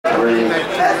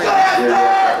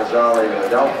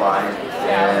Delphine,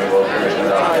 and we'll finish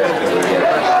it up after we get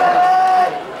this.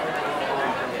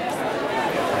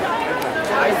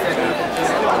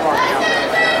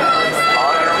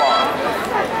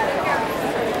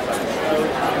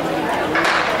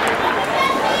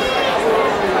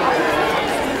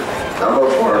 Number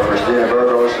 4, Christina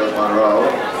Burgos of Monroe.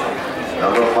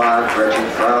 Number 5,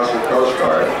 Gretchen Krause of Coast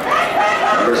Guard.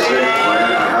 Number 6,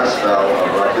 Brianna Haspel of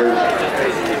Rutgers.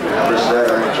 Number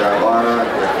 7, Giovanna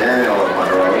McDaniel of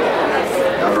Monroe.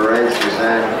 Number 8,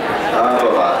 Suzanne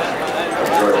Arbovat of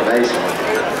George Mason.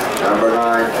 Number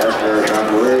 9, Esther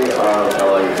Jean-Louis of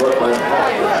LA Brooklyn.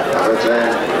 Number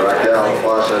 10, Raquel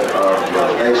Fawcett of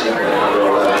George Mason. And number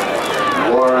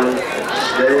 11, Lauren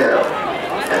Stale.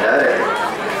 And that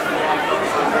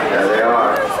there they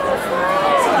are.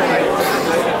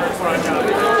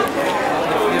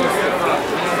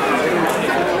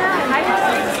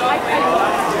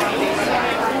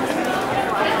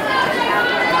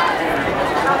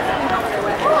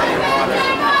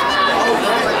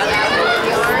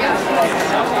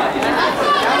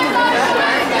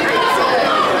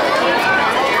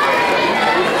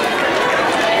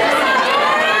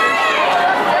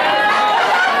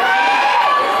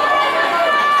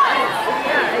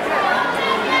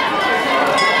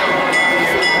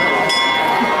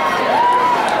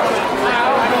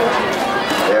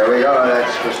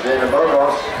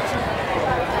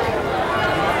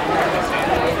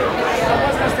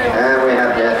 And we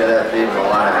have to enter that feed from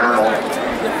Alana Hamill.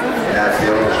 And that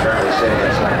field is currently sitting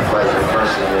at second place at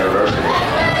Princeton University.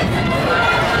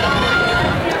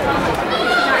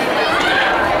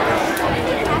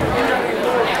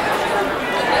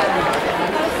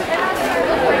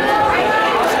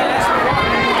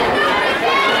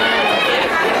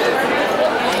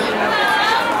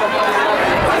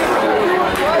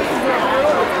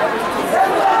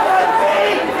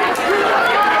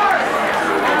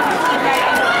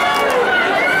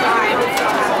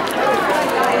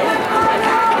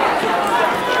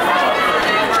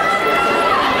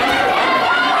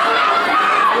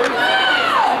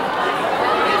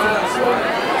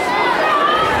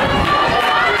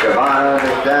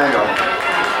 Daniel,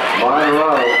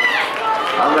 Monroe,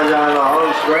 coming down the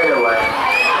home straightaway,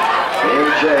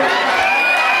 being chased.